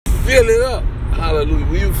fill it up? Hallelujah.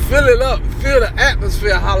 Will you fill it up? Fill the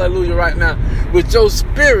atmosphere, hallelujah, right now with your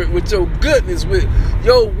spirit, with your goodness, with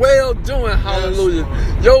your well-doing, hallelujah,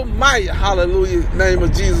 yes, your might, hallelujah, name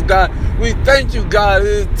of Jesus, God. We thank you, God.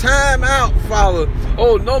 It's time out, Father.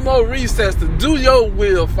 Oh, no more recess to do your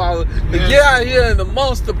will, Father. To get out here and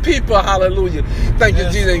amongst the people, hallelujah. Thank you,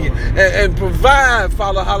 Jesus. And provide,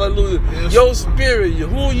 Father, hallelujah, your spirit,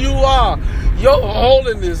 who you are, your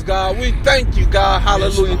holiness, God. We thank you, God,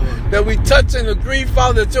 hallelujah, that we touch and agree,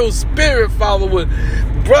 Father, that your spirit, Father, would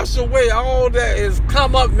brush away all that has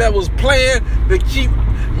come up that was planned to keep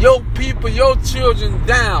your people, your children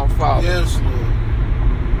down, Father. Yes, Lord.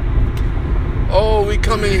 Oh, we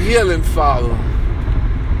come in healing, Father.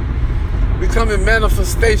 We come in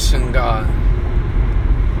manifestation, God.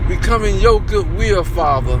 We come in your good will,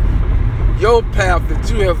 Father. Your path that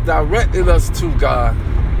you have directed us to, God.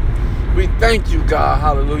 We thank you, God.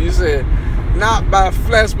 Hallelujah. You said, not by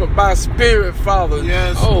flesh, but by spirit, Father.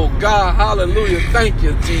 Yes. Oh, God. Hallelujah. Thank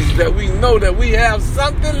you, Jesus, that we know that we have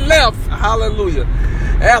something left. Hallelujah.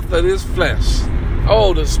 After this flesh.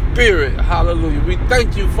 Oh, the spirit. Hallelujah. We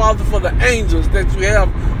thank you, Father, for the angels that you have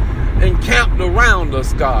encamped around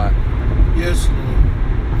us, God. Yes,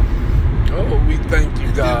 Lord. Oh, we thank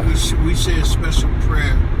you, God. We say a special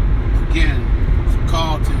prayer again for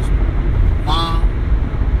Carlton's mom.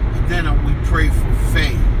 And then we pray for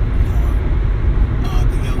Faye, Lord,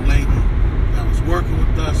 the young lady that was working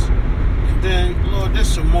with us. And then, Lord, there's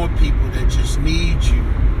some more people that just need you.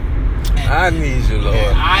 I need you, Lord.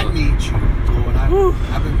 I need you, Lord.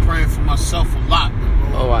 I've been praying for myself a lot,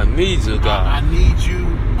 Lord. Oh, I need you, God. I need you.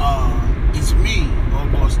 It's me, oh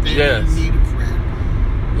Lord, standing in need of prayer.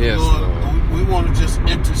 Yes, Lord. We want to just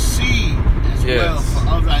intercede as well for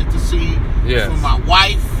others. I intercede for my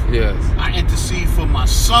wife. Yes. I intercede for my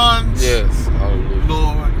sons. Yes. Hallelujah.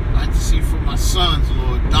 Lord, I intercede for my sons,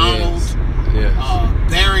 Lord. Donald,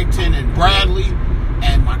 Barrington, and Bradley,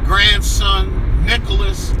 and my grandson,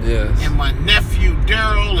 Nicholas, and my nephew,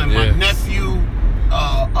 Daryl, and my nephew,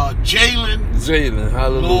 Jalen. Jalen,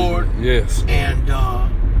 hallelujah. Lord. Yes. And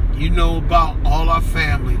you know about all our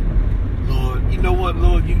family, Lord. You know what,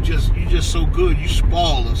 Lord? You just so good. You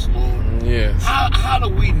spoil us, Lord. Yes. How do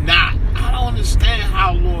we not? I don't understand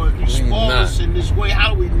how, Lord, you spoil us in this way.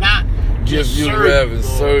 How do we not give just you serve and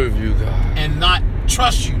serve you, God, and not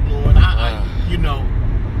trust you, Lord?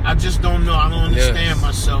 I just don't know. I don't understand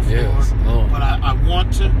myself, Lord. But I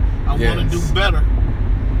want to. I want to do better.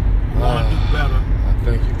 I want to do better. I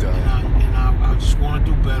thank you, God. And I just want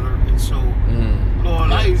to do better. And so,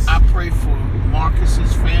 Lord, I pray for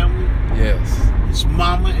Marcus's family. Yes. His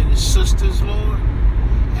mama and his sisters, Lord.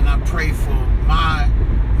 And I pray for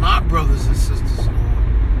my brothers and sisters,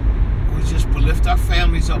 Lord. We just lift our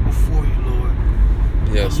families up before you, Lord.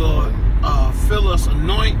 Yes, Lord. Fill us,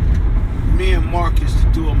 anoint me and Marcus to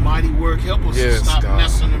do a mighty work. Help us to stop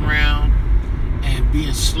messing around and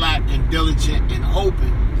being slack and diligent and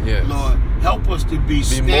hoping. Yes. Lord, help us to be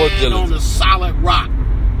stand on the solid rock.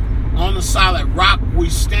 On the solid rock we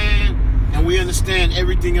stand, and we understand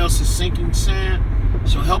everything else is sinking sand.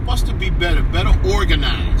 So help us to be better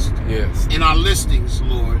organized. Yes. In our listings,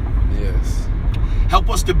 Lord. Yes. Help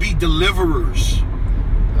us to be deliverers.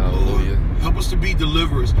 Hallelujah. Lord. Help us to be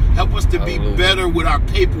deliverers. Help us to be better with our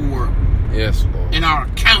paperwork. Yes, Lord. And our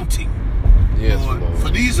accounting. Yes, Lord. Lord. For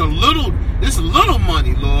this is little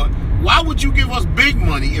money, Lord. Why would you give us big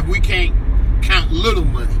money if we can't count little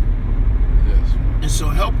money? Yes. And so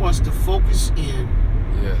help us to focus in.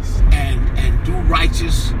 Yes. And do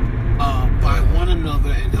righteous by one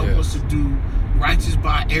another, and help us to do righteous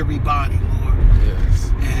by everybody, Lord.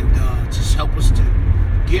 Yes. And just help us to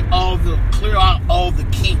clear out all the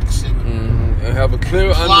kinks and have a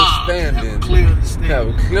clear understanding. Have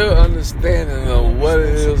a clear understanding of what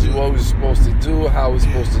it is, what we're supposed to do, how we're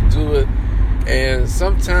supposed to do it. And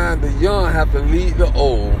sometimes the young have to lead the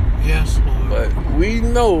old. Yes, Lord. But we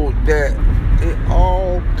know that it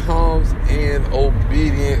all comes in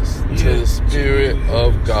obedience to the Spirit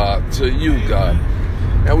of God, to you, God.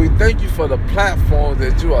 And we thank you for the platform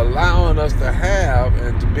that you're allowing us to have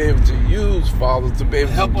and to be able to use, Father, to be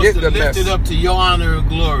able to get the message. Help us to lift it up to your honor and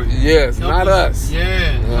glory. Yes, not us.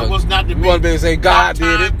 Yeah. Help us not to be want to be able to say God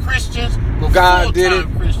did it. Christians, but God did it.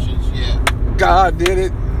 Christians. Yeah. God did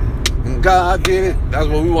it. And God did it. That's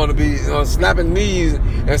what we want to be, snapping knees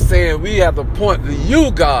and saying we have to point to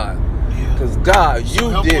you, God. Because God, you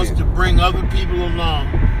help did it. Help us to bring other people along.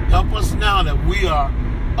 Help us now that we are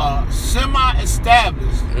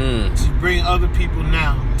semi-established to bring other people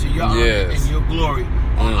now to your honor and your glory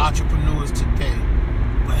on Entrepreneurs Today.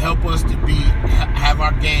 But help us to have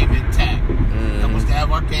our game intact. Help us to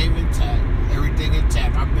have our game intact. Everything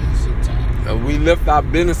intact. Our business We lift our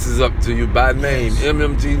businesses up to you by name. Yes.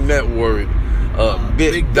 MMG Network,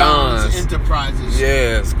 Big Don's Enterprises.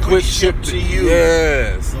 Yes. Quick Ship to you.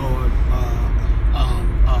 Yes. Lord,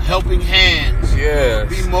 Helping Hands. Yes.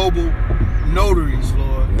 Be Mobile Notaries,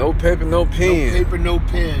 Lord. No paper, no pen. No paper, no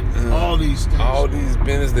pen. All these things. All these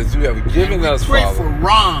businesses that you have given us, Father. Father. We pray for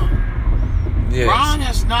Ron. Yes. Ron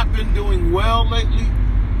has not been doing well lately,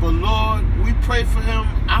 but Lord, we pray for him.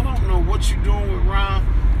 I don't know what you're doing with Ron,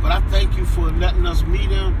 but I thank you for letting us meet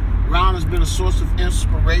him. Ron has been a source of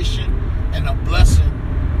inspiration and a blessing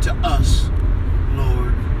to us,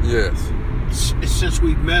 Lord. Yes. Since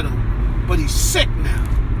we've met him, but he's sick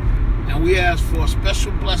now. And we ask for a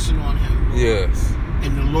special blessing on him, Lord, Yes.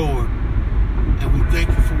 in the Lord. And we thank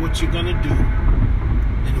you for what you're going to do.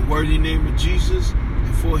 In the worthy name of Jesus,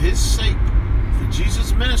 and for his sake, for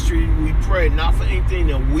Jesus' ministry, we pray, not for anything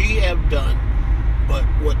that we have done, but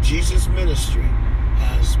what Jesus' ministry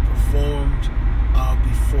has performed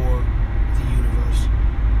before the universe.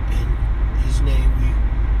 In his name we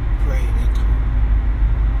pray and come.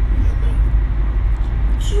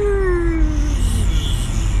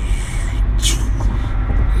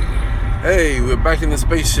 Hey, we're back in the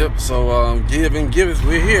spaceship, so give and give us.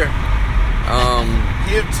 We're here.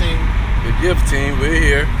 Give team. The gift team, we're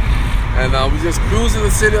here. And we're just cruising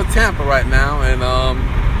the city of Tampa right now and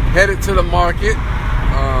headed to the market.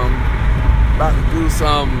 About to do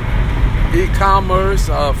some e-commerce,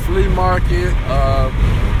 flea market.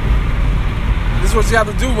 This is what you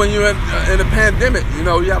have to do when you're in a pandemic. You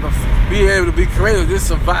know, you have to be able to be creative. This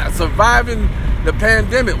surviving the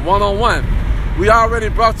pandemic one-on-one. We already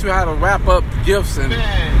brought you how to wrap up gifts and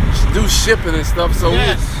do shipping and stuff. So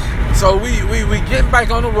we getting back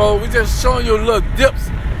on the road. We just showing you little dips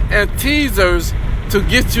and teasers to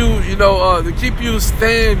get you, to keep you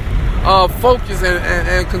staying focused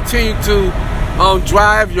and continue to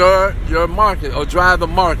drive your market or drive the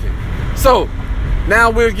market. So now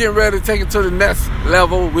we're getting ready to take it to the next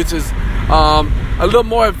level, which is a little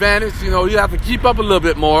more advantage. You have to keep up a little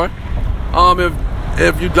bit more.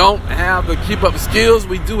 If you don't have the keep up skills,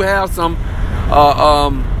 we do have some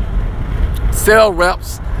sales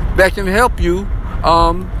reps that can help you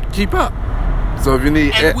keep up. So if you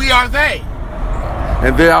need, and we are they,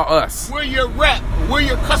 and they are us. We're your rep. We're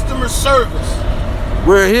your customer service.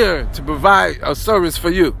 We're here to provide a service for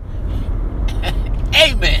you.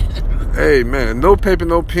 Amen. Amen. No paper,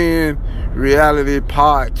 no pen. Reality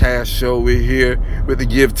podcast show. We're here with the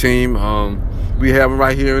Give team. We have them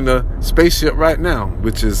right here in the spaceship right now,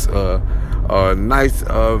 which is a nice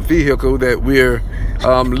vehicle that we're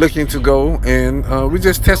looking to go, and we're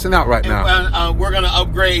just testing out right now. We're going to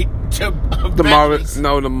upgrade to the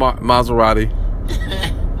Maserati.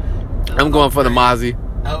 I'm going for the Mazzy.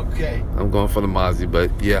 Okay. I'm going for the Mazzy, but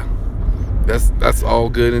yeah, that's all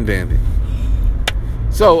good and dandy.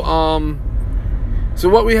 So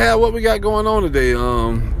what we got going on today,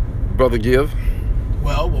 Brother Give?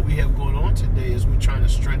 Well, what we have going on today is we're trying to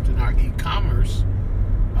strengthen our e-commerce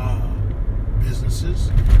businesses,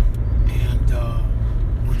 and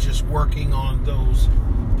we're just working on those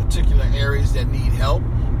particular areas that need help.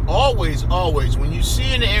 Always, when you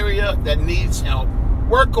see an area that needs help,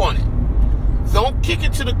 work on it. Don't kick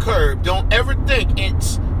it to the curb. Don't ever think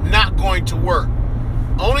it's not going to work.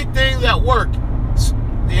 The only thing that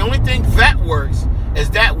works is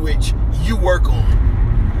that which you work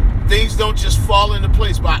on. Things don't just fall into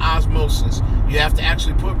place by osmosis. You have to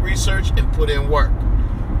actually put research and put in work.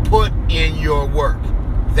 Put in your work.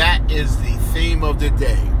 That is the theme of the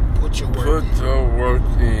day. Put your work in. Put your work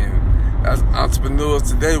in. That's Entrepreneurs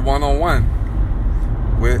Today one-on-one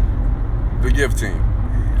with the Give team.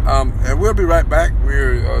 And we'll be right back.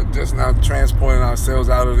 We're just now transporting ourselves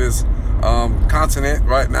out of this continent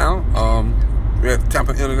right now. We're at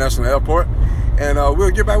Tampa International Airport. And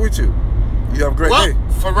we'll get back with you. You have a great day.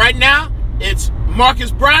 For right now, it's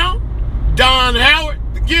Marcus Brown, Don Howard,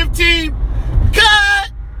 the Give team.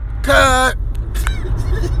 Cut!